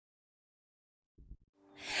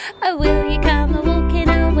Oh, will you come a walking?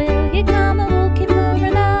 Oh, will you come a walking for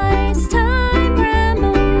a nice time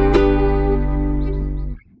ramble?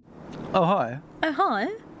 Oh, hi. Oh, hi.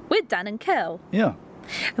 We're Dan and Kel. Yeah.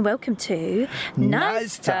 And welcome to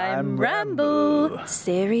Nice Time Ramble.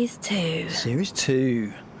 Series 2. Series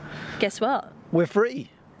 2. Guess what? We're free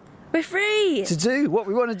We're free! to do what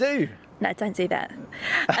we want to do. No, don't do that.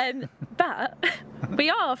 But we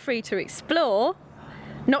are free to explore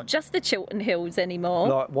not just the Chiltern Hills anymore.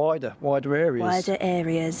 Like wider areas. Wider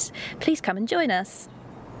areas. Please come and join us.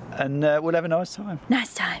 And we'll have a nice time.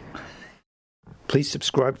 Nice time. Please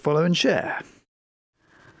subscribe, follow and share.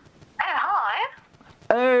 Oh, hi.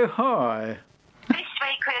 Oh, hi. This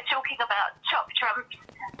week we're talking about chop trumps.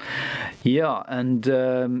 Yeah,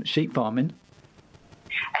 and sheep farming.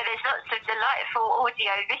 And there's lots of delightful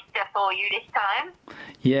audio vista for you this time.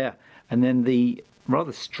 Yeah, and then the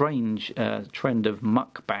rather strange trend of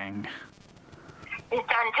mukbang.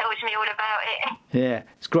 Dan tells me all about it. Yeah,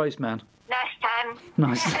 it's gross, man. Nice time.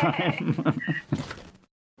 Nice time.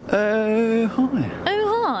 Oh, hi.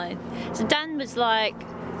 Oh, hi. So Dan was like,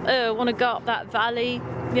 oh, I want to go up that valley,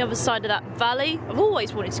 the other side of that valley. I've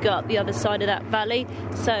always wanted to go up the other side of that valley.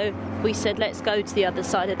 So we said, let's go to the other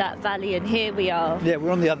side of that valley, and here we are. Yeah,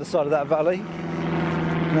 we're on the other side of that valley.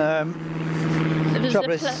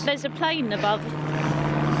 There's a plane above.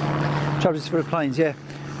 Trouble is full of planes, yeah.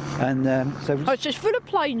 And so It's just full of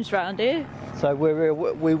planes round here. So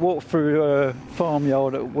we walked through a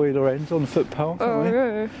farmyard at Wheeler End on the footpath, aren't we?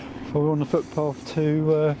 Yeah. We're on the footpath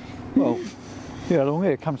to, along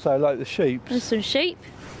here, come say hello to the sheep. There's some sheep.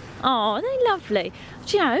 Oh, they're lovely.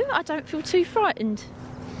 Do you know, I don't feel too frightened.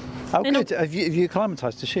 Oh, They're good. Have you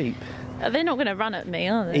acclimatised to sheep? They're not going to run at me,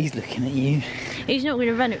 are they? He's looking at you. He's not going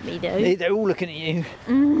to run at me, though. They're all looking at you.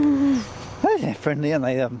 Oh, they're friendly, aren't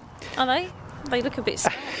they? Are they? They look a bit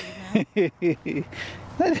scary now.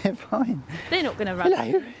 No, they're fine. They're not going to run.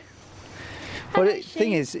 Hello. Well, the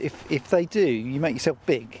thing is, if they do, you make yourself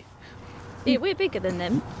big. Yeah, we're bigger than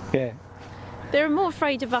them. Yeah. They're more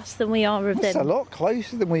afraid of us than we are of It's them. a lot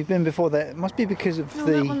closer than we've been before. That must be because of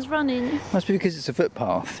That one's running. Must be because it's a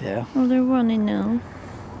footpath. Yeah. Oh, they're running now.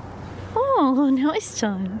 Oh, nice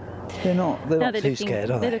time. They're not Now too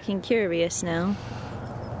scared, are They're they? looking curious now.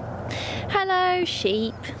 Hello,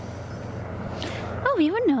 sheep. Oh,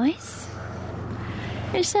 you were nice.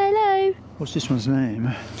 Let's say hello. What's this one's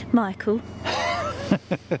name? Michael.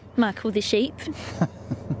 Michael the sheep.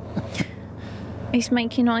 He's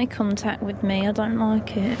making eye contact with me. I don't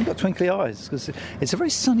like it. You've got twinkly eyes because it's a very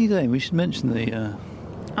sunny day. We should mention the.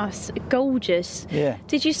 Oh, it's gorgeous. Yeah.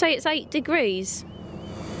 Did you say it's 8 degrees?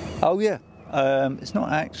 Oh yeah. It's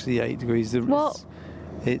not actually 8 degrees. What?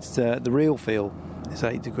 It's the real feel. It's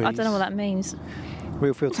 8 degrees. I don't know what that means.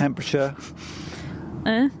 Real feel temperature.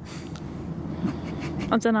 I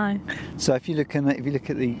don't know. So if you look at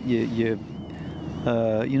the you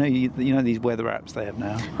know these weather apps they have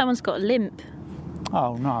now. That one's got a limp.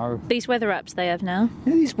 Oh no. These weather apps they have now.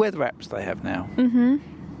 You know these weather apps they have now. Mm-hmm.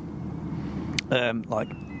 Like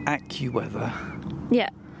AccuWeather. Yeah.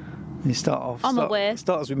 You start off. I'm aware.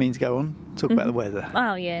 Start as we mean to go on. Talk about the weather.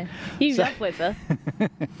 Oh, yeah. You love weather.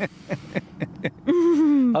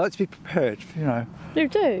 I like to be prepared. You know. You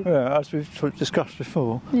do? Yeah, as we've discussed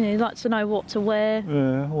before. Yeah, you like to know what to wear.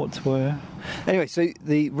 Yeah, what to wear. Anyway, so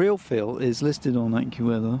the real feel is listed on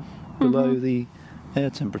AccuWeather below the air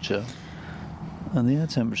temperature. And the air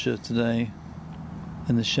temperature today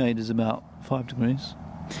in the shade is about 5 degrees.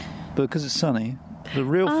 But because it's sunny, the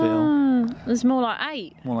real feel... It's more like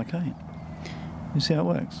 8. More like 8. You see how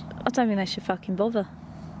it works? I don't think they should fucking bother.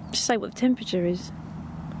 Just say what the temperature is.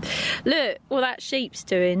 Look, what that sheep's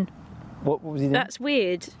doing. What was he doing? That's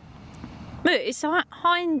weird. Look, it's are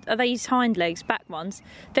these hind legs, back ones?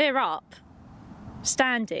 They're up,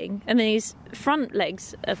 standing, and then his front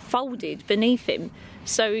legs are folded beneath him.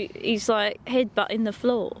 So he's like headbutting the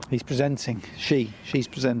floor. He's presenting. She's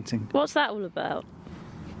presenting. What's that all about?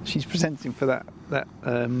 She's presenting for that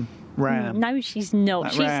ram. No, she's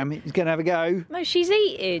not. That ram. He's going to have a go. No, she's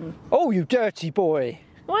eating. Oh, you dirty boy.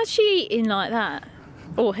 Why is she eating like that?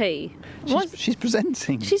 Or he? She's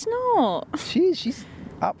presenting. She's not. She's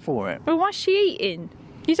up for it. Well, why's she eating?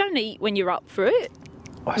 You don't eat when you're up for it.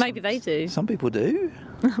 Oh, Maybe they do. Some people do.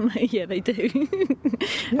 Yeah, they do.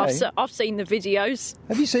 Yeah. I've seen the videos.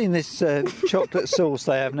 Have you seen this chocolate sauce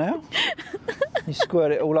they have now? You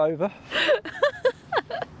squirt it all over.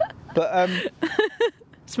 But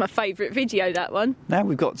It's my favourite video, that one. now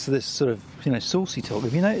we've got to this sort of saucy talk.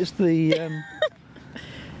 Have you noticed the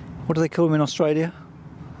what do they call them in Australia?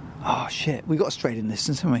 Oh shit, we got Australian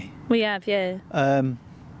listeners, haven't we? We have, yeah.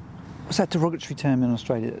 What's that derogatory term in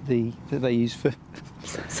Australia that they use for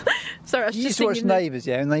Sorry, I was You just used to watch thinking that- Neighbours,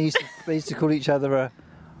 yeah, and they used to call each other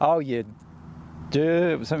you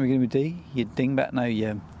it was something with D, you dingbat, no,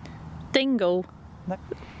 you. Dingle. No.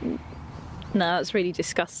 No, that's really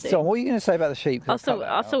disgusting. So, what are you going to say about the sheep? I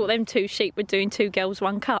thought them two sheep were doing 2 girls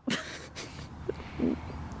 1 cup.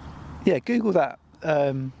 Yeah, Google that.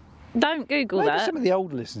 Don't Google Maybe that. some of the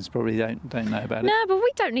old listeners probably don't know about it. No, but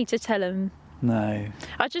we don't need to tell them. No.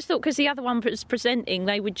 I just thought because the other one was presenting,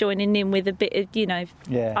 they were joining in with a bit of,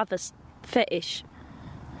 Yeah. other fetish.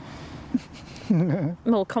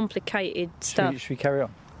 More complicated stuff. Should we carry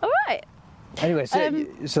on? All right. Anyway, so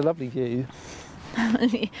it's a lovely view,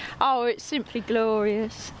 Oh, it's simply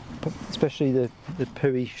glorious. especially the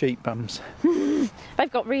pooey sheep bums.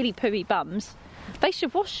 They've got really pooey bums. They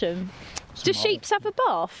should wash them. Do sheep have a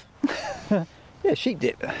bath? Yeah, sheep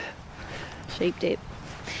dip. Sheep dip.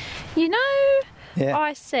 You know, Yeah.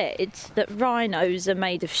 I said that rhinos are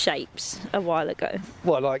made of shapes a while ago.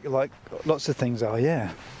 Well, like lots of things are,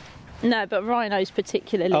 yeah. No, but rhinos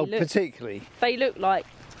particularly Oh, particularly. they look like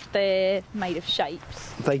they're made of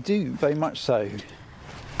shapes. They do, very much so.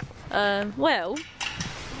 Well,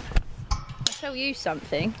 I'll tell you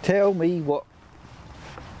something. Tell me what.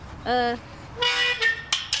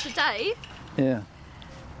 Today Yeah.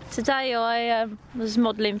 I was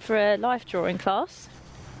modelling for a life drawing class,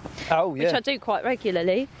 Oh, yeah. which I do quite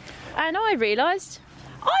regularly, and I realised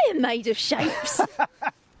I am made of shapes.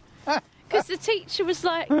 Because the teacher was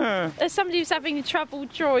like, somebody was having trouble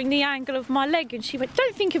drawing the angle of my leg, and she went,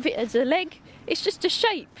 "Don't think of it as a leg; it's just a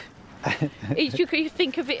shape. You could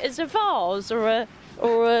think of it as a vase or a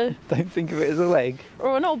Don't think of it as a leg.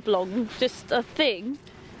 or an oblong, just a thing."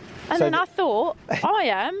 And So then I thought, I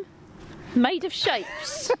am made of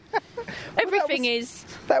shapes. Everything is.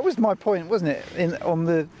 That was my point, wasn't it? On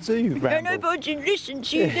the zoo ramble. Nobody listened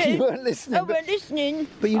to you You then. weren't listening. I weren't listening.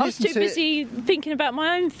 but you I was listened too to it- busy thinking about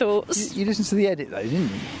my own thoughts. You listened to the edit though, didn't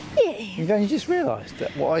you? Yeah. You've only just realised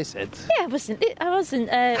that what I said. Yeah, I wasn't.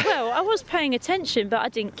 Well, I was paying attention, but I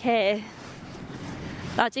didn't care.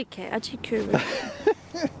 I did care.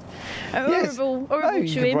 Yes. Horrible No, you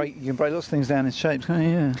to can him. break lots of things down in shapes, can't you?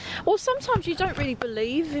 Yeah. Well, sometimes you don't really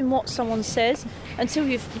believe in what someone says until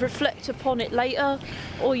you reflect upon it later,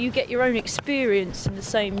 or you get your own experience in the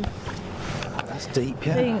same That's deep,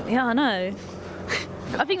 yeah. thing. Yeah, I know.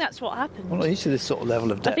 I think that's what happened. Well, not used to this sort of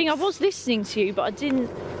level of I depth. think I was listening to you, but I didn't.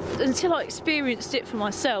 Until I experienced it for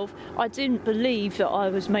myself, I didn't believe that I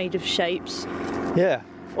was made of shapes, Yeah.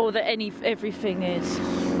 or that everything is.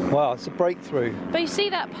 Wow, it's a breakthrough. But you see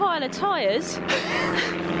that pile of tyres?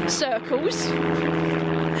 Circles.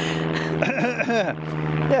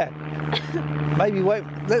 Yeah. Maybe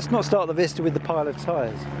let's not start the vista with the pile of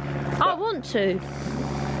tyres. I want to.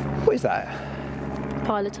 What is that?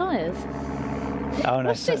 Pile of tyres. Oh no.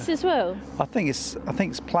 What's this as well? I think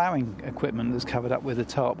it's ploughing equipment that's covered up with a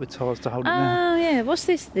tarp with tyres to hold it down. Oh yeah, what's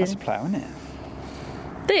this then? That's a plough, isn't it?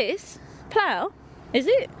 This? Plough? Is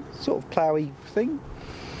it? Sort of ploughy thing.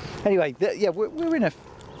 Anyway, we're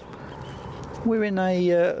in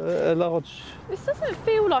a large. This doesn't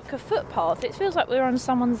feel like a footpath, it feels like we're on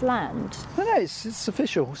someone's land. No, it's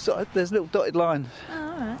official. So there's a little dotted line.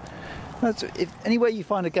 Oh, alright. Anywhere you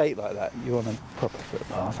find a gate like that, you're on a proper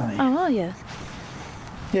footpath, aren't you? Oh, are you?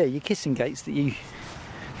 Yeah, your kissing gates that you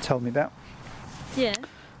told me about. Yeah.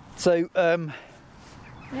 So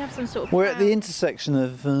We have some sort of we're at the plough. intersection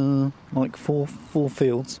of like four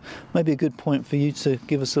fields. Maybe a good point for you to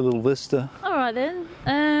give us a little vista. Alright then.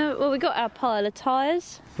 Well, we got our pile of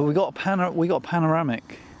tyres. But we got a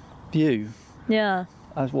panoramic view. Yeah.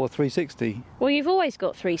 As well, 360. Well, you've always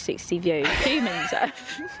got 360 view. Humans have.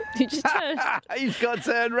 You just turn. You've got to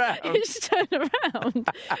turn round. You just turn around. What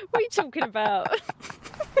are you talking about?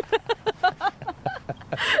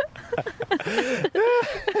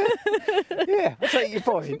 Yeah, I take your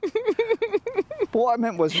point. But what I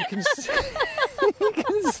meant was you can see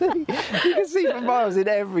for miles in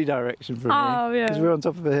every direction from Oh, here. yeah. Because we're on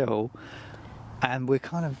top of a hill, and we're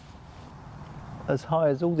kind of as high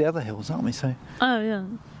as all the other hills, aren't we? So Oh yeah.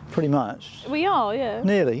 pretty much, We are, yeah.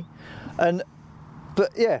 nearly.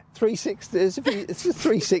 But yeah, 360. It's a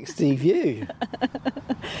 360 view.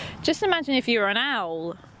 Just imagine if you were an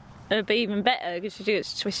owl. It'd be even better because you get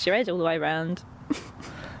to twist your head all the way around.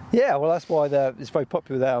 Yeah, well, that's why it's very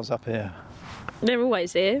popular with owls up here. They're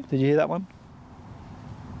always here. Did you hear that one?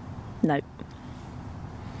 No.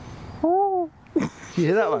 Did you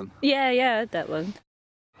hear that one? Yeah, I heard that one.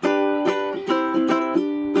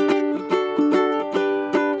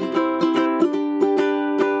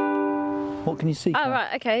 What can you see? Oh, Kat?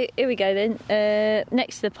 right, okay, here we go then.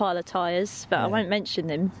 Next to the pile of tyres, but I Yeah. won't mention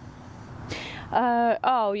them.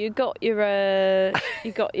 You got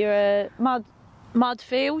your mud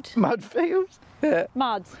field. Mud fields? Yeah.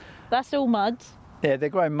 Mud. That's all mud. Yeah, they're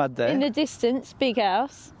growing mud there. In the distance, big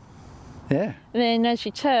house. Yeah. And then as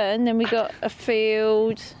you turn, then we got a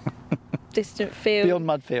field, distant field. Beyond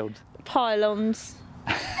mud field. Pylons.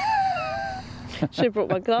 Should have brought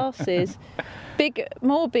my glasses.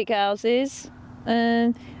 More big houses.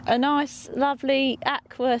 A nice, lovely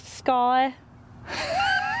aqua sky.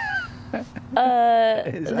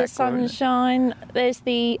 The sunshine. There's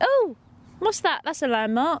the... Oh! What's that? That's a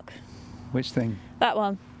landmark. Which thing? That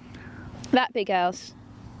one. That big house.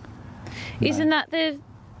 No. Isn't that the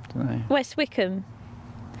Dunno. West Wickham?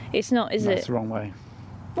 It's not, is That's it? the wrong way.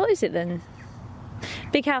 What is it then?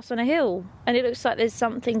 Big house on a hill. And it looks like there's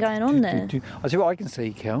something going on there. I'll tell you what I can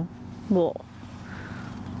see, Kel. What?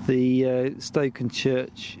 The Stoke and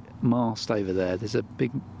Church mast over there. There's a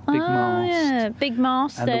big mast. Yeah, big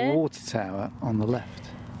mast and there. the water tower on the left.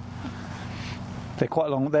 They're quite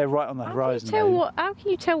long. They're right on the horizon. How can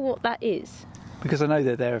you tell what that is? Because I know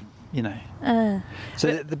they're there, you know.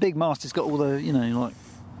 So the big mast has got all the, you know, like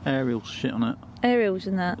aerial shit on it. Aerials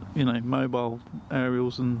and that. You know, mobile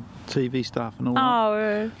aerials and TV stuff and all that.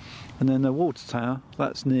 Oh. And then the water tower,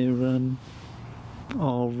 that's near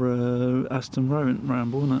our Aston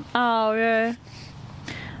Ramble, isn't it? Oh, yeah.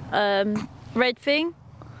 Red thing?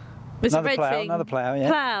 There's Another a red plough, thing. another plough, yeah.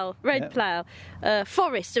 Plough, red Yeah. plough.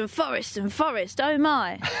 Forest and forest and forest, oh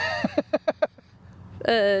my.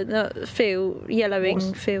 No, field, yellowing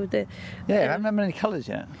field there. Yeah, I haven't had many colours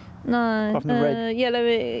yet. No, Apart from the red.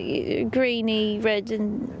 yellow, greeny, red,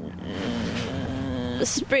 and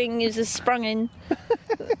spring is a sprung in.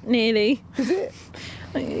 Nearly. Is it?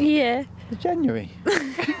 Yeah. It's January.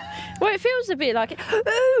 Well, it feels a bit like it.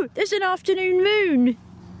 Oh, there's an afternoon moon.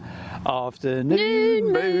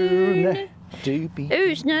 Afternoon moon. Doobie. Oh,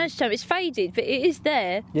 it's nurse time. It's faded, but it is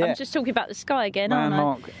there. Yeah. I'm just talking about the sky again, aren't I?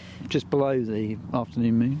 Landmark just below the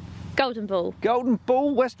afternoon moon. Golden Ball. Golden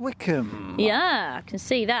Ball, West Wickham. Yeah, I can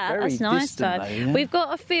see that. Very That's nice, distant, though. though, yeah. We've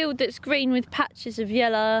got a field that's green with patches of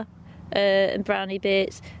yellow and browny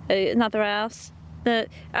bits. Another house. I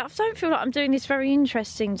don't feel like I'm doing this very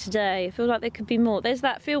interesting today. I feel like there could be more. There's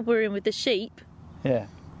that field we're in with the sheep. Yeah.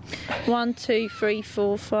 1, 2, 3,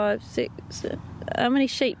 4, 5, 6. How many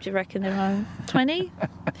sheep do you reckon there are? 20?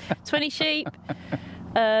 20 sheep.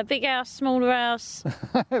 Big house, smaller house.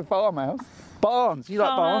 Farmhouse. Barns. You like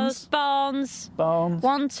barns? Barns. Barns.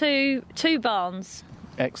 1, 2, 2 barns.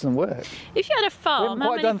 Excellent work. If you had a farm, We haven't how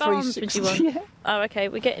quite many done barns would you want? 360 yet. Oh, okay,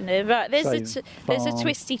 we're getting there. Right, there's there's a farm.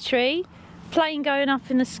 twisty tree, plane going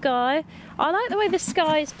up in the sky. I like the way the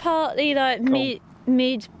sky is partly like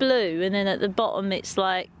mid blue, and then at the bottom it's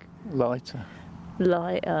like Lighter.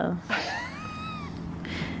 lighter.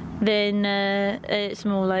 Then it's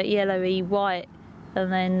more like yellowy white,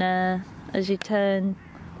 and then as you turn,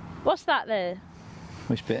 what's that there?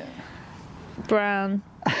 Which bit? Brown.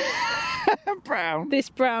 Brown. This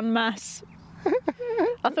brown mass.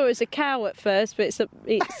 I thought it was a cow at first, but it's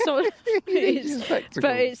sort of,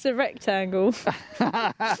 but it's a rectangle.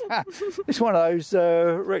 It's one of those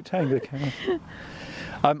rectangular cameras.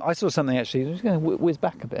 I saw something actually. I'm just going to whiz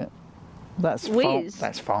back a bit. That's Whiz?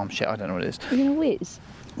 That's farm shit. I don't know what it is. You're gonna whiz.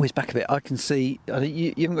 Whiz back a bit. I can see. You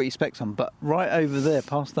haven't got your specs on, but right over there,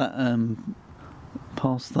 past that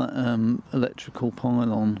electrical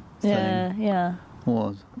pylon thing. Yeah.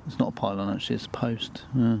 Or it's not a pylon actually. It's a post.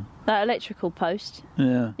 Yeah. That electrical post.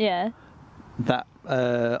 Yeah. Yeah. That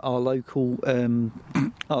our local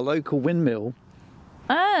windmill.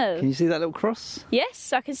 Oh. Can you see that little cross?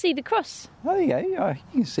 Yes, I can see the cross. Oh, there you go. You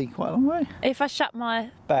can see quite a long way. If I shut my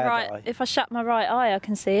Bad right, eye. if I shut my right eye, I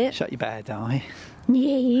can see it. Shut your bad eye.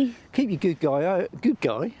 Yeah. Keep your good guy.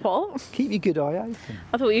 What? Keep your good eye open.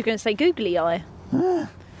 I thought you were going to say googly eye.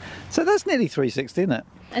 So that's nearly 360, isn't it?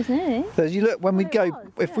 Isn't it? So as you look, when we it go, was,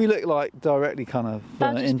 if we look like directly kind of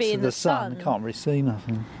That'd just be into in the the sun, sun. can't really see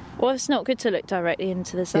nothing. Well, it's not good to look directly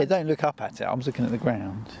into the sun. Yeah, don't look up at it. I was looking at the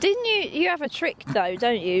ground. Didn't you have a trick though,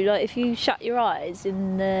 don't you? Like if you shut your eyes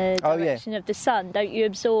in the Oh, yeah. direction of the sun, don't you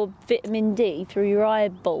absorb vitamin D through your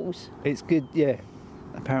eyeballs? It's good, yeah.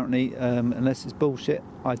 Apparently, unless it's bullshit,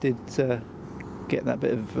 I did get that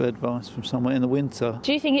bit of advice from somewhere in the winter.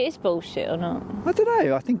 Do you think it is bullshit or not? I don't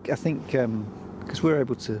know. I think because we're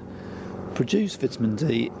able to produce vitamin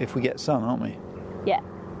D if we get sun, aren't we? Yeah.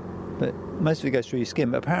 But most of it goes through your skin.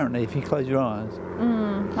 But apparently, if you close your eyes,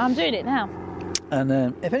 I'm doing it now. and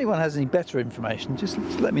if anyone has any better information, just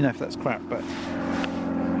let me know if that's crap. But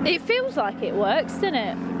It feels like it works, doesn't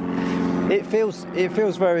it? it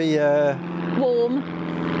feels very Warm.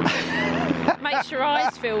 Makes your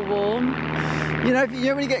eyes feel warm. You know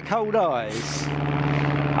when you get cold eyes?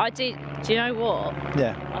 I did. Do you know what?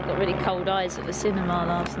 Yeah. I got really cold eyes at the cinema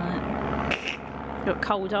last night. Got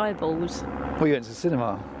cold eyeballs. Well, you went to the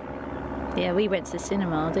cinema. Yeah, we went to the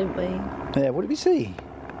cinema, didn't we? Yeah, what did we see?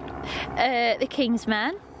 The King's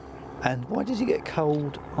Man. And why did you get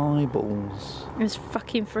cold eyeballs? It was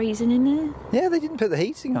fucking freezing in there. Yeah, they didn't put the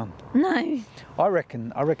heating on. No. I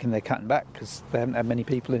reckon they're cutting back because they haven't had many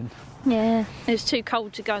people in. Yeah, it was too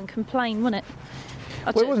cold to go and complain, wasn't it?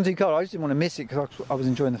 Well, it wasn't too cold. I just didn't want to miss it because I was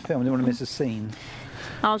enjoying the film. I didn't want to miss a scene.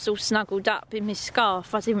 I was all snuggled up in my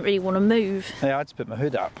scarf. I didn't really want to move. Yeah, I had to put my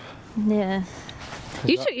hood up. Yeah.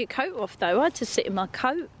 You took your coat off though. I had to sit in my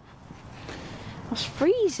coat. I was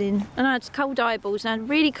freezing, and I had cold eyeballs and I had a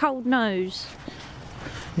really cold nose.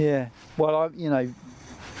 Yeah. Well,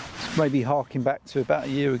 maybe harking back to about a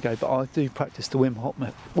year ago, but I do practice the Wim Hof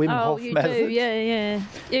method. You do, yeah.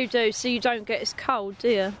 You do, so you don't get as cold, do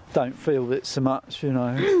you? Don't feel it so much,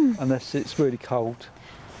 unless it's really cold.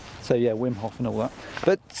 So yeah, Wim Hof and all that.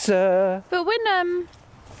 But when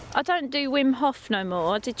I don't do Wim Hof no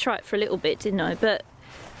more. I did try it for a little bit, didn't I? But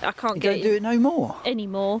I can't you get don't do it no more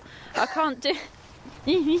anymore. I can't do.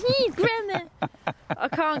 Grandma. I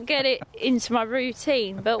can't get it into my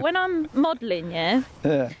routine. But when I'm modelling, yeah,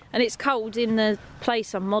 and it's cold in the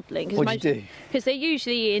place I'm modelling, what do you do? Because they're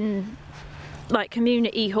usually in like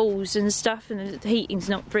community halls and stuff, and the heating's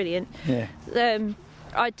not brilliant. Yeah.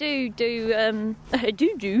 I do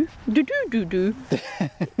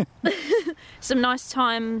some nice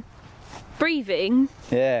time breathing.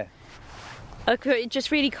 Yeah. I could just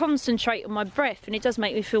really concentrate on my breath, and it does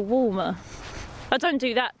make me feel warmer. I don't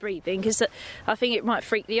do that breathing because I think it might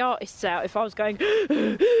freak the artists out if I was going. But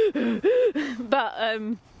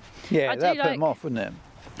yeah, that'd put them off, wouldn't it?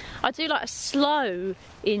 I do like a slow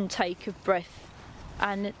intake of breath,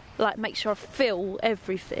 and like make sure I feel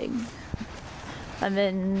everything, and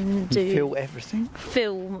then feel everything.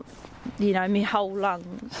 Fill, my whole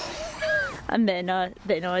lungs. And then I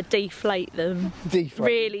deflate them.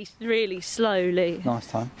 Really, really slowly. Nice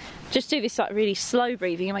time. Just do this like really slow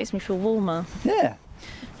breathing. It makes me feel warmer. Yeah.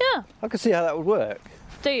 Yeah. I could see how that would work.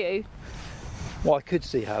 Do you? Well, I could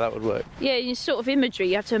see how that would work. Yeah, you sort of imagery.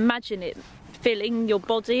 You have to imagine it filling your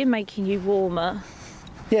body and making you warmer.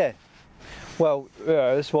 Yeah. Well,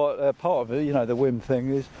 yeah, that's what part of it. The Wim thing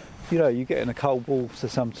is. You get in a cold water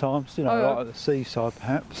sometimes. Like at the seaside,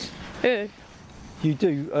 perhaps. Yeah. You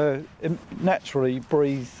do naturally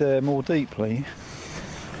breathe more deeply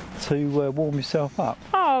to warm yourself up.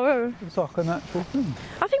 Oh, it's like a natural thing.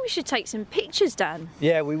 I think we should take some pictures, Dan.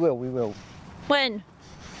 Yeah, we will. When?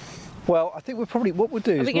 Well, I think what we'll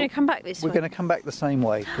do is... Are we going to come back this way? We're going to come back the same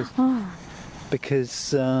way.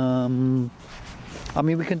 Because, we can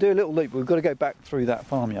do a little loop, but we've got to go back through that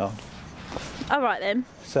farmyard. All right, then.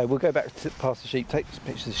 So we'll go back past the sheep, take some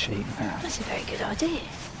pictures of the sheep. That's a very good idea.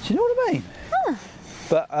 Do you know what I mean? Huh.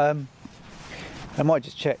 But I might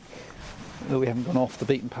just check that we haven't gone off the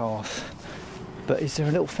beaten path. But is there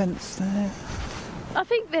a little fence there? I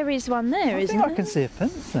think there is one there, isn't there? I can see a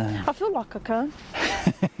fence there. I feel like I can.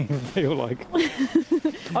 You feel like...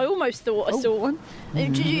 I almost thought I saw one.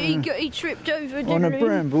 He tripped over, didn't on a he?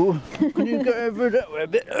 bramble. Can you go over that way a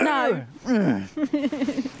bit? No.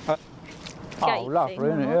 Oh, lovely,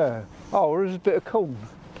 isn't it? Yeah. Oh, there's a bit of corn.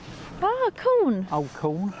 Ah, corn. Old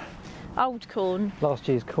corn. Old corn. Last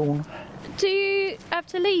year's corn. Do you have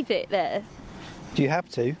to leave it there? Do you have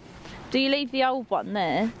to? Do you leave the old one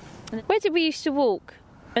there? Where did we used to walk?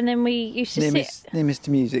 And then we used to sit. Near Mr.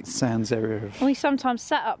 Music's Sounds area. We sometimes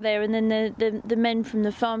sat up there, and then the men from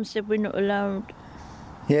the farm said we're not allowed.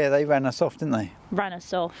 Yeah, they ran us off, didn't they? Ran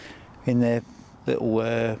us off. In their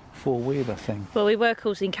little four-wheeler thing. Well, we were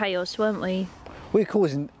causing chaos, weren't we? We were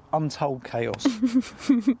causing untold chaos.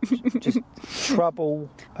 Just trouble.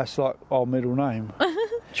 That's like our middle name.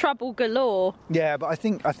 Trouble galore. Yeah, but I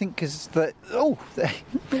think because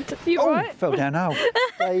You right? Fell down.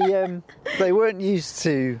 They weren't used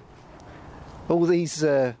to all these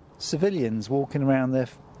civilians walking around their,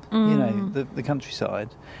 the countryside.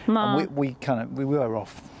 No. And we were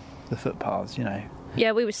off the footpaths,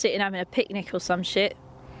 Yeah, we were sitting having a picnic or some shit.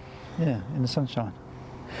 Yeah, in the sunshine.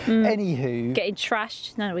 Anywho, getting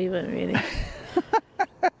trashed. No, we weren't really.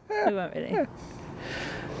 We weren't really.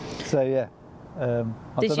 So yeah, I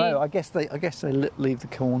don't know. I guess they leave the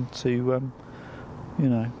corn to,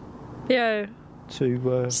 Yeah.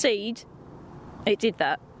 To seed. It did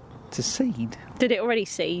that. To seed. Did it already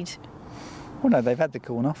seed? Well, no, they've had the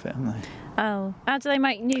corn off it, haven't they? Oh, how do they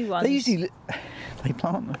make new ones? They usually they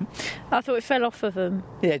plant them. I thought it fell off of them.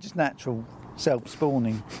 Yeah, just natural.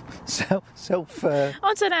 Self-spawning, self. I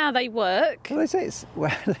don't know how they work. Well, they say it's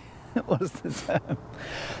What's the term?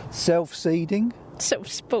 Self-seeding?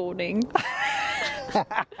 Self-spawning.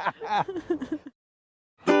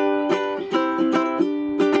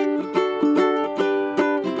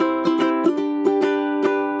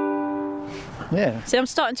 Yeah. See, I'm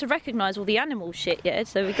starting to recognise all the animal shit, yeah?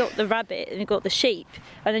 So we got the rabbit and we got the sheep,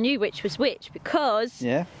 and I knew which was which because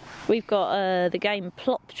Yeah. we've got the game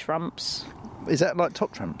Plop Trumps. Is that like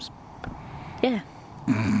Top Trumps? Yeah.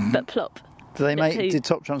 But plop. Do they But make? who? Did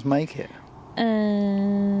Top Trumps make it?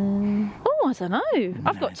 Oh, I don't know.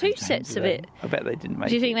 I've No, got they two don't, sets do of they? it. I bet they didn't make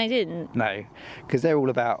Do you it. think they didn't? No, because they're all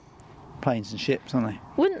about planes and ships, aren't they?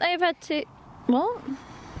 Wouldn't they have had to... What?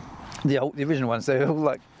 The original ones, they're all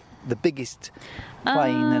like the biggest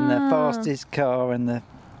plane and the fastest car and the...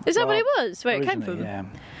 Is that what it was, where it came originally, from? Yeah.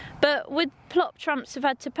 But would Plop Trumps have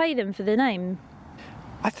had to pay them for the name?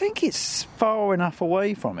 I think it's far enough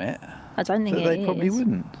away from it I don't think that it they probably is.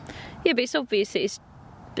 wouldn't. Yeah, but it's obvious it's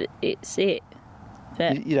it.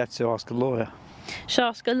 But You'd have to ask a lawyer. shall I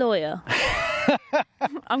ask a lawyer?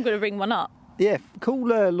 I'm going to ring one up. Yeah, call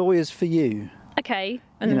Lawyers for You. Okay,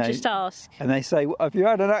 and You then know- just ask. And they say, have you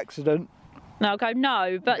had an accident? And I'll go,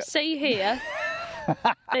 no, but see here,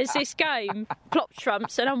 there's this game, Plop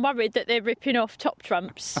Trumps, and I'm worried that they're ripping off Top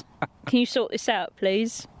Trumps. Can you sort this out,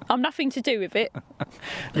 please? I'm nothing to do with it.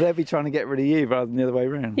 They'll be trying to get rid of you rather than the other way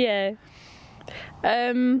around. Yeah.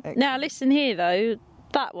 Now, listen here, though.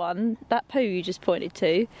 That one, that poo you just pointed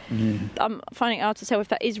to, I'm finding it hard to tell if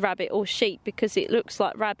that is rabbit or sheep because it looks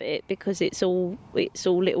like rabbit because it's all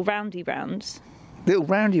little roundy rounds, Little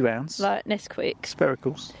roundy rounds. like Nesquik.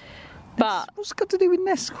 Sphericals. But What's it got to do with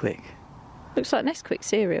Nesquik? looks like Nesquik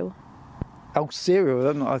cereal. Oh,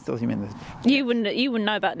 cereal. I thought you meant the... You wouldn't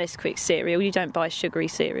know about Nesquik cereal. You don't buy sugary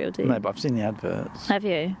cereal, do you? No, but I've seen the adverts. Have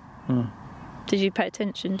you? Did you pay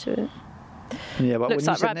attention to it? Yeah, but Looks when you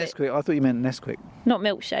like said rabbit. Nesquik, I thought you meant Nesquik. Not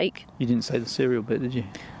milkshake. You didn't say the cereal bit, did you?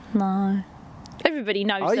 No. Everybody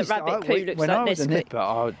knows that rabbit poo looks when like I was a Nesquik. nipper,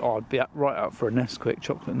 I'd be right up for a Nesquik,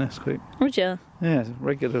 chocolate Nesquik. Would you? Yeah, it's a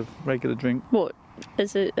regular drink. What?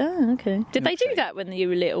 Is it? Oh, okay. Did they do Milkshake. that when you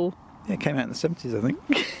were little? Yeah, it came out in the 70s, I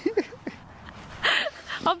think.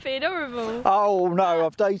 I'm being horrible. Oh, no,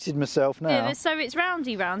 I've dated myself now. Yeah, so it's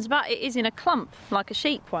roundy rounds, but it is in a clump, like a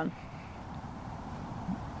sheep one.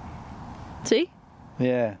 See?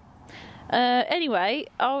 Yeah. Anyway,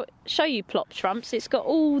 I'll show you Plop Trumps. It's got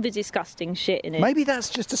all the disgusting shit in it. Maybe that's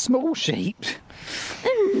just a small sheep.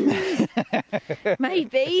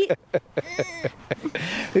 Maybe.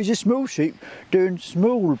 It's a small sheep doing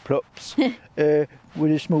small plops with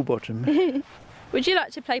a small bottom. Would you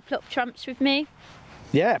like to play Plop Trumps with me?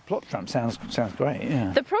 Yeah, plop trump sounds great,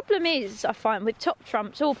 yeah. The problem is, I find, with Top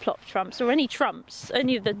Trumps or Plop Trumps or any trumps,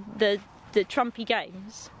 any of the trumpy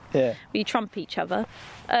games, Yeah. where you trump each other.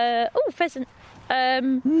 Oh, pheasant.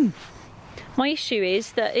 My issue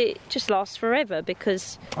is that it just lasts forever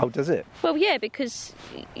because, Oh, does it? well, yeah, because,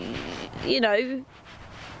 you know,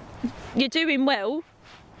 you're doing well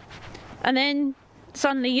and then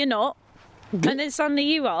suddenly you're not and then suddenly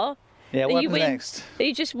you are. Yeah, and what you happens win, next?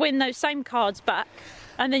 You just win those same cards back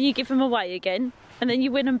and then you give them away again and then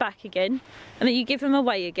you win them back again and then you give them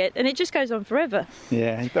away again and it just goes on forever.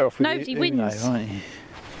 Yeah, you're better off with Nobody Uno, wins. aren't you?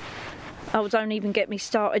 Oh, don't even get me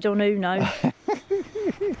started on Uno.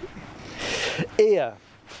 Ear.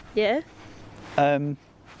 Yeah?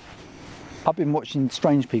 I've been watching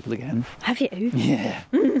Strange People again. Have you? Yeah.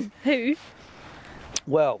 Who?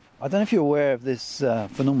 Well, I don't know if you're aware of this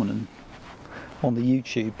phenomenon on the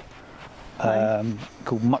YouTube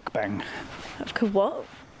called mukbang. Called what?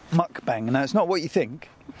 Mukbang. Now, it's not what you think,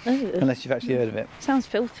 Oh, unless you've actually heard of it. sounds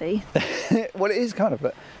filthy. Well, it is kind of,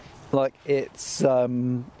 but like it's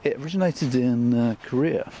it originated in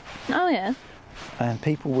Korea, Oh, yeah. and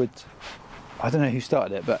people would, I don't know who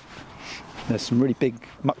started it, but there's some really big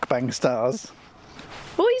mukbang stars.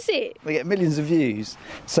 What is it? They get millions of views.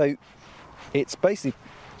 So it's basically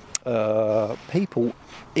people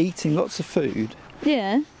eating lots of food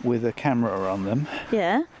Yeah. with a camera on them,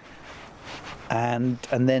 Yeah. and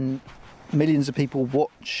then millions of people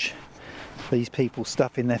watch these people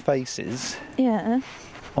stuffing their faces Yeah.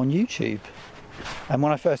 on YouTube. And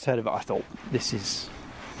when I first heard of it, I thought, this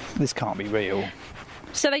can't be real.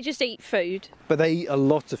 So they just eat food. But they eat a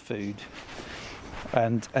lot of food,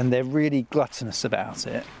 and they're really gluttonous about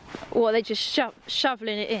it. Or they just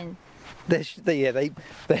shoveling it in. They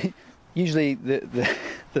usually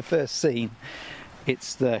the first scene,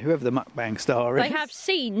 it's whoever the mukbang star is. They have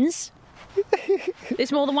scenes.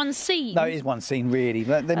 It's more than one scene. No, it is one scene really.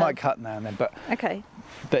 They might cut now and then, but Okay.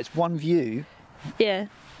 it's one view, Yeah.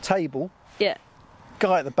 table, Yeah.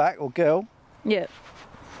 guy at the back or girl, Yeah.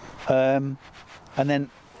 and then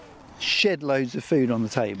shed loads of food on the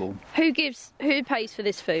table. Who pays for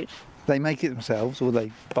this food? They make it themselves, or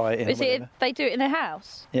they buy it in. They do it in their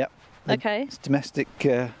house? Yep. Okay. It's domestic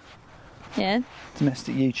Yeah.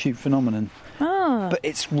 domestic YouTube phenomenon. Oh. But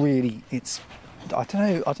it's really, I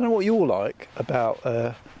don't know what you're like about.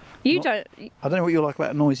 I don't know what you're like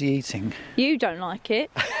about noisy eating. You don't like it.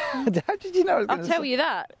 How did you know? I was I'll gonna tell say- you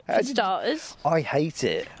that, for starters. I hate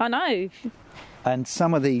it. I know. And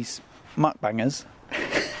some of these mukbangers,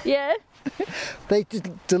 Yeah. they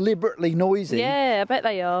deliberately noisy. Yeah, I bet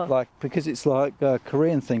they are. Like, because it's like a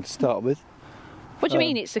Korean thing to start with. What do you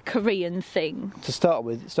mean it's a Korean thing? To start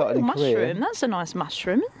with, it started in mushroom. Korea. That's a nice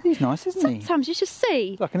mushroom. He's nice, isn't he? Sometimes you just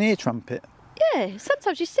see. Like an ear trumpet. Yeah,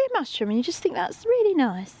 sometimes you see a mushroom and you just think that's really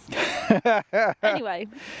nice. Anyway.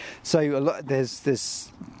 So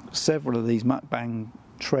there's several of these mukbang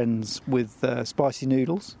trends with spicy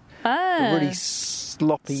noodles. Ah. Really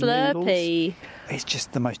sloppy noodles. Slurpy. It's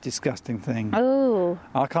just the most disgusting thing. Oh.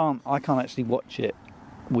 I can't actually watch it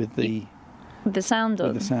with the. The sound With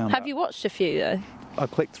on. the sound Have up. you watched a few though? I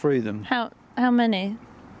clicked through them. How many?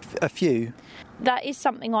 A few. That is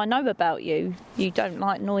something I know about you. You don't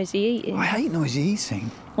like noisy eating. I hate noisy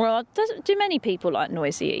eating. Well, do many people like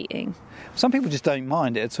noisy eating? Some people just don't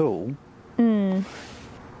mind it at all.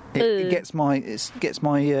 It gets my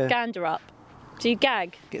Gander up. Do you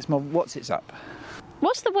gag? gets my what's it's up.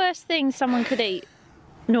 What's the worst thing someone could eat,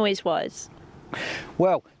 noise-wise?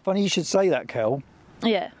 Well, funny you should say that, Kel.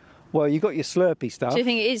 Yeah. Well, you got your Slurpee stuff. Do you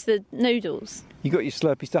think it is the noodles? You got your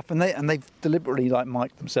Slurpee stuff, and they've deliberately like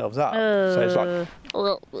mic'd themselves up. So it's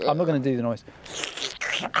like I'm not going to do the noise.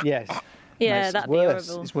 Yes. Yeah, it's that'd be worse.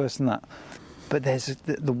 horrible. It's worse than that. But there's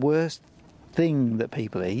the worst thing that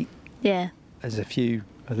people eat. Yeah. There's a few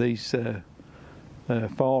of these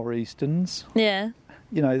Far Easterns. Yeah.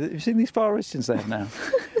 You know, you've seen these Far Easterns they have now.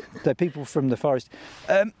 They're people from the Far East.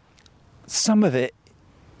 Some of it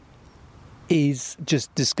is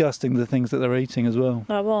just disgusting, the things that they're eating as well.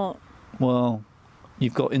 Like what? Well,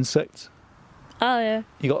 you've got insects, Oh, yeah.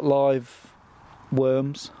 you've got live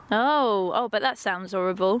worms, Oh, but that sounds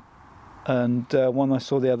horrible. and one I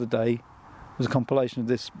saw the other day was a compilation of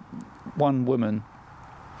this one woman,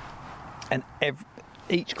 and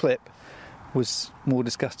each clip was more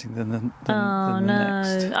disgusting than the Oh, than the no.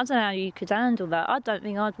 next. I don't know how you could handle that. I don't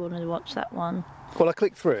think I'd want to watch that one. Well, I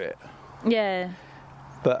clicked through it, Yeah.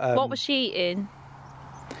 but What was she eating?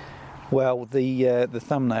 well, the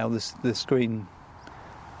thumbnail, the screen,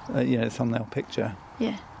 the thumbnail picture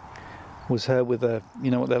Yeah. was her with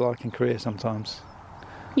you know what they're like in Korea sometimes.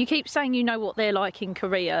 You keep saying you know what they're like in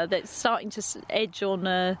Korea. That's starting to edge on...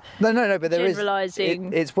 No, but there is.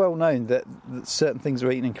 Generalising. It's well known that certain things are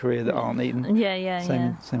eaten in Korea that aren't eaten. Yeah.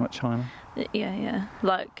 Same like China. Yeah.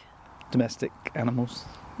 Like, Domestic animals.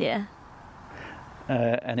 yeah.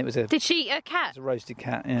 And it was a Did she eat a cat? roasted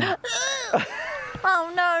cat. Yeah.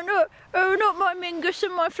 Oh no, not my Mingus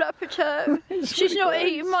and my flapper toe. She's not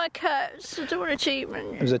eating my cats. I don't want to cheat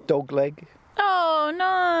them. It was a dog leg. Oh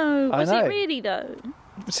no. I Was know. it really though?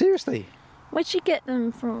 Seriously, Where'd she get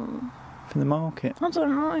them from? from the market, I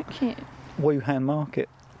don't like it. Wuhan market.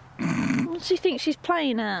 What do you think she's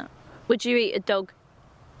playing at? Would you eat a dog?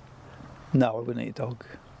 No, I wouldn't eat a dog.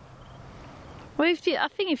 Well, I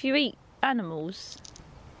think if you eat animals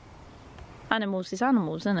is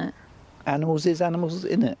animals, isn't it? Animals is animals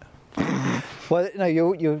in it. Well, no,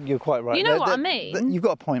 you're quite right. You know what I mean? You've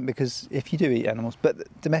got a point, because if you do eat animals, but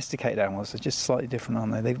domesticated animals are just slightly different,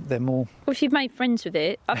 aren't they? They're more. Well, if you've made friends with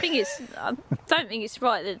it, I don't think it's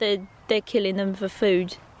right that they're killing them for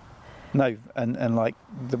food. No, and like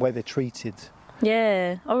the way they're treated.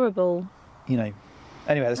 Yeah, horrible. You know.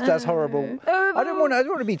 Anyway, that's horrible. I don't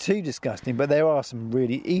want to be too disgusting, but there are some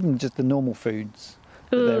really, even just the normal foods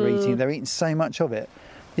that they're eating. They're eating so much of it.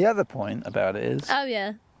 The other point about it is, Oh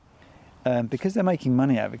yeah, because they're making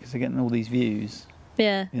money out of it, because they're getting all these views,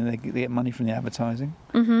 yeah. they get money from the advertising.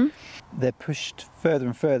 Mm-hmm. They're pushed further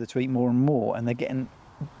and further to eat more and more, and they're getting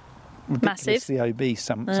ridiculously obese.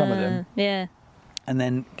 Some of them, Yeah. and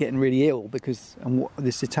then getting really ill because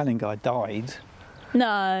this Italian guy died.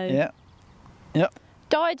 No. Yeah.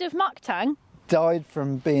 Died of mukbang. Died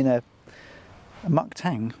from being a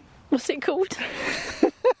mukbang. What's it called?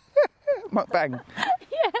 Mukbang.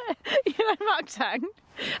 You know mukbang.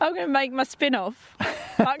 I'm going to make my spin-off.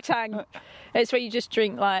 Mukbang. It's where you just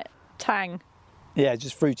drink like tang. Yeah,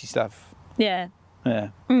 just fruity stuff. Yeah. Yeah.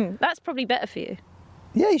 That's probably better for you.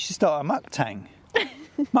 Yeah, you should start a Mukbang.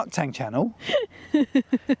 Mukbang channel.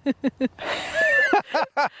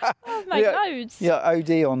 I've made loads. Yeah,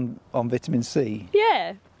 OD on vitamin C.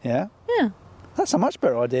 Yeah. Yeah? Yeah. That's a much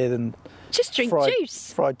better idea than Just drink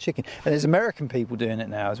juice. Fried chicken. And there's American people doing it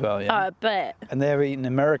now as well, yeah? I bet. And they're eating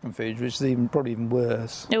American food, which is probably even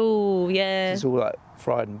worse. Oh, yeah. It's all like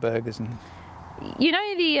fried and burgers and... You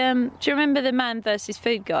know do you remember the Man vs.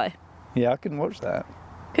 Food guy? Yeah, I couldn't watch that.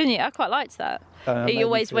 Couldn't you? I quite liked that. He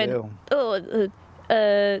always went,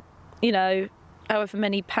 you know, however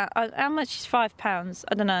many pounds. How much is £5?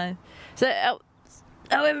 I don't know. So,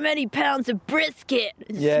 however many pounds of brisket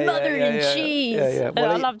smothered in cheese. Yeah.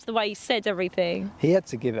 Well, I loved the way he said everything. He had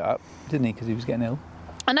to give it up, didn't he? Because he was getting ill.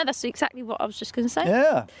 I know, that's exactly what I was just going to say.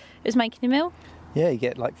 Yeah. It was making him ill. Yeah, you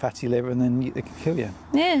get like fatty liver and then it can kill you.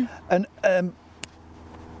 Yeah. And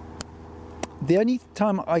the only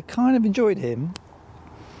time I kind of enjoyed him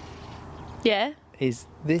is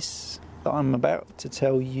this that I'm about to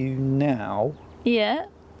tell you now. Yeah.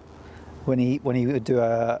 When he would do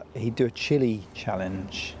a chili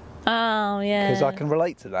challenge. Oh, yeah. Because I can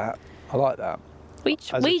relate to that. I like that. We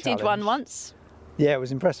did one once. Yeah, it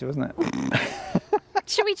was impressive, wasn't it?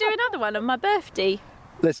 Should we do another one on my birthday?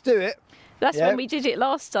 Let's do it. That's when we did it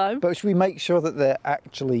last time. But should we make sure that they're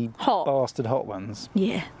actually hot, bastard hot ones?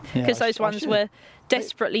 Yeah, because those ones were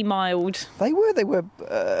desperately mild. They were.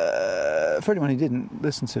 For anyone who didn't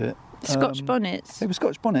listen to it, Scotch bonnets. They were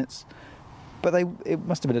Scotch bonnets, but it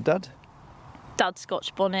must have been a dud. Dud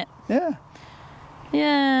Scotch bonnet. Yeah.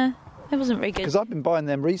 Yeah, it wasn't very good. Because I've been buying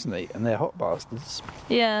them recently, and they're hot bastards.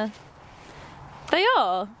 Yeah. They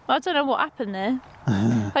are. I don't know what happened there.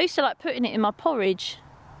 I used to like putting it in my porridge.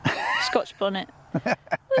 Scotch bonnet.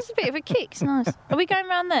 It's a bit of a kick. It's nice. Are we going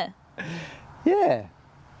round there? Yeah.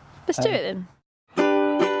 Let's do it then.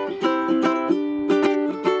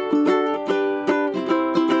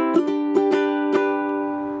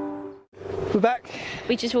 We're back.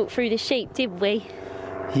 We just walked through the sheep, didn't we?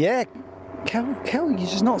 Yeah. Kel, you're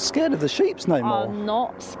just not scared of the sheeps no more. I'm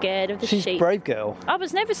not scared of the She's sheep. She's a brave girl. I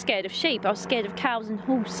was never scared of sheep. I was scared of cows and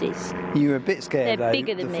horses. You were a bit scared, They're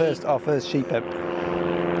bigger than me. Our first sheep had...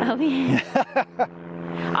 Oh, yeah.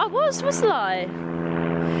 I wasn't I?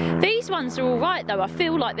 These ones are all right, though. I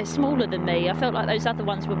feel like they're smaller than me. I felt like those other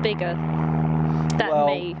ones were bigger than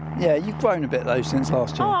me. Yeah, you've grown a bit, though, since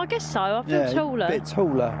last year. Oh, I guess so. I feel taller. A bit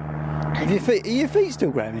taller. Are your feet still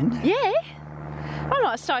growing? Yeah. I'm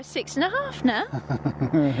like a size 6.5 now.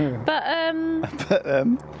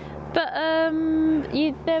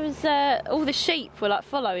 There was all the sheep were like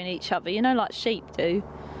following each other, you know, like sheep do.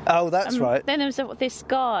 Oh, that's right. Then there was this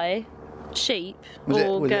guy, sheep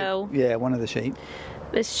or girl. Yeah, one of the sheep.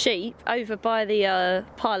 This sheep over by the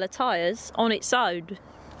pile of tyres on its own.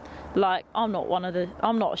 Like, I'm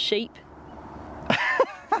not a sheep.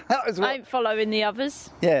 I ain't following the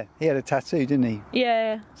others. Yeah, he had a tattoo, didn't he?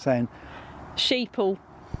 Yeah. Saying... Sheeple.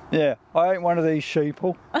 Yeah, I ain't one of these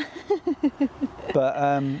sheeple. But,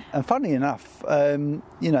 and funny enough,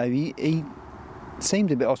 you know, he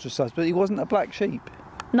seemed a bit ostracised, but he wasn't a black sheep.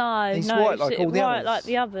 No, He's white like all the others. White like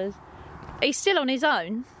the others. He's still on his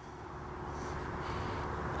own.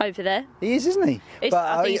 Over there. He is, isn't he?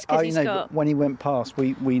 I think it's 'cause he's got... when he went past,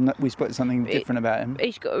 we spotted something different about him.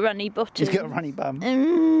 He's got a runny bottom. He's got a runny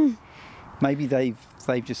bum. Maybe they've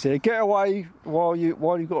just said, get away while you've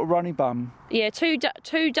got a runny bum. Yeah, 2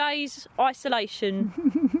 days isolation.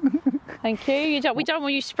 Thank you. We don't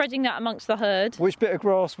want you spreading that amongst the herd. Which bit of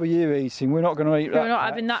grass were you eating? We're not going to eat that. We're not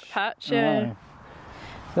having that patch. Yeah.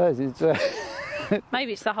 No.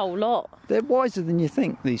 Maybe it's the whole lot. They're wiser than you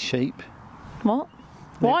think, these sheep. What?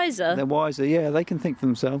 Wiser? They're wiser, yeah. They can think for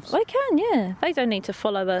themselves. They can, yeah. They don't need to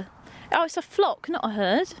follow Oh, it's a flock, not a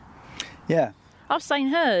herd. Yeah. I was saying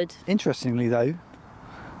herd. Interestingly, though...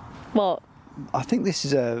 What? I think this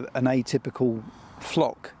is an atypical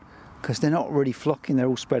flock, because they're not really flocking, they're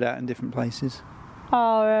all spread out in different places.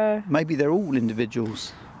 Oh, maybe they're all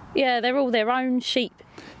individuals. Yeah, they're all their own sheep.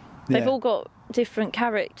 They've all got different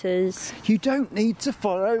characters. You don't need to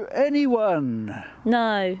follow anyone.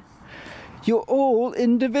 No. You're all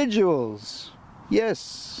individuals.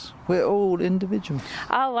 Yes, we're all individuals.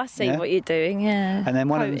 Oh, I see what you're doing, yeah. And then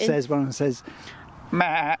one of them says,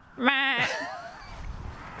 "Meh." Meh.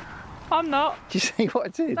 I'm not. Do you see what I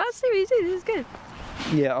did? I see what you did. This is good.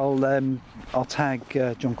 Yeah, I'll tag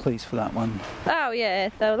John Cleese for that one. Oh yeah,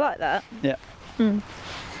 they'll like that. Yeah.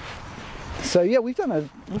 So yeah, we've done a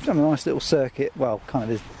nice little circuit. Well, kind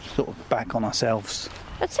of is sort of back on ourselves.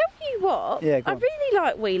 I tell you what. Yeah, I really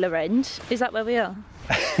like Wheeler End. Is that where we are?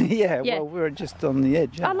 yeah. Well, we're just on the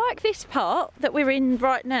edge. Yeah. I like this part that we're in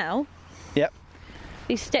right now. Yep.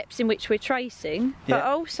 These steps in which we're tracing, but I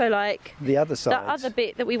also like the other side. That other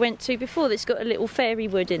bit that we went to before that's got a little fairy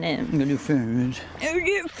wood in it. A little fairy wood. A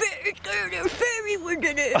little fairy wood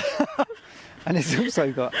in it. And it's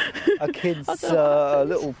also got a kid's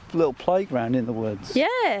little playground in the woods.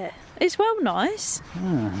 Yeah, it's well nice.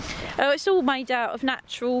 Oh, it's all made out of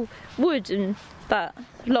natural wood and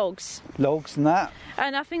logs. Logs and that.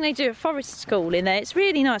 And I think they do a forest school in there. It's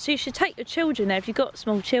really nice. So you should take your children there if you've got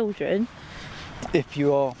small children. If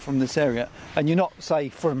you are from this area and you're not, say,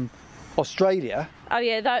 from Australia. Oh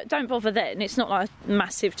yeah, don't bother then. It's not like a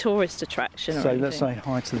massive tourist attraction or So anything. let's say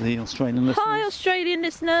hi to the Australian listeners. Hi Australian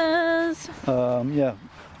listeners.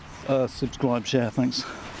 Subscribe, share, thanks.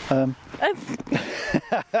 No,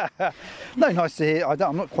 nice to hear.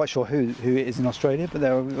 I'm not quite sure who it is in Australia, but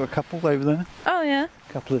there are a couple over there. Oh yeah.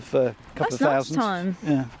 Couple of That's thousands. Nice time.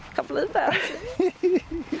 Yeah. Couple of thousand.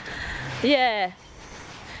 Yeah.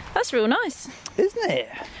 That's real nice. Isn't it?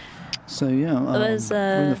 So yeah, There's,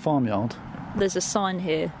 we're in the farmyard. There's a sign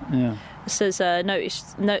here. Yeah. It says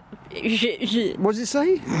notice no. What does it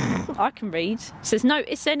say? I can read. It says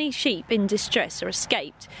notice any sheep in distress or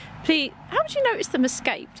escaped. Please. How would you notice them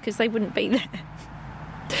escaped? Because they wouldn't be there.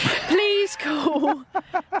 Please call.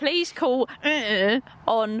 Please call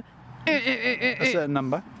on. A certain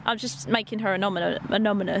number. I'm just making her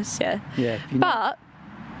anonymous. Yeah. Yeah. If you But.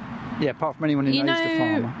 yeah, apart from anyone who knows the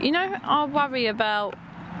farmer. You know, I worry about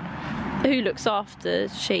who looks after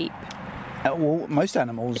sheep. Well, most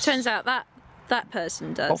animals. It turns out that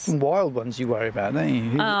person does. Often wild ones you worry about, don't you?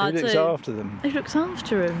 Who looks after them? Who looks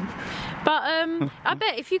after them? But I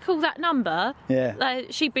bet if you call that number, Yeah.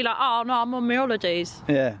 she'd be like, "Oh no, I'm on my holidays."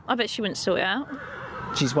 Yeah. I bet she wouldn't sort it out.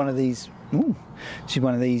 She's one of these. She's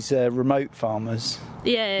one of these remote farmers.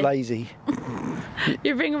 Yeah. Lazy.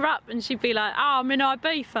 You ring her up and she'd be like, "Oh, I'm in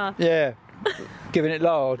Ibiza." Yeah. Giving it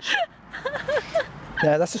large.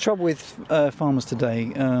 Yeah, that's the trouble with farmers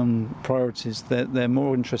today. Priorities. They're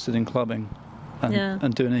more interested in clubbing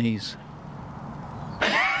and doing ease.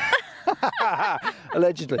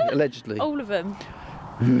 Allegedly. All of them.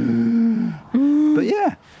 But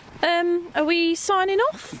yeah. Are we signing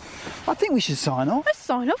off? I think we should sign off. Let's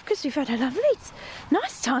sign off because we've had a lovely,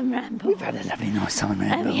 nice time ramble. We've had a lovely, nice time,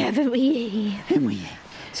 Haven't we?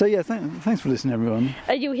 So yeah, thanks for listening, everyone.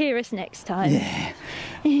 You'll hear us next time. Yeah.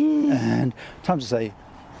 And time to say,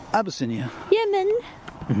 Abyssinia.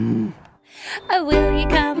 Yemen. Will you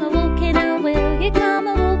come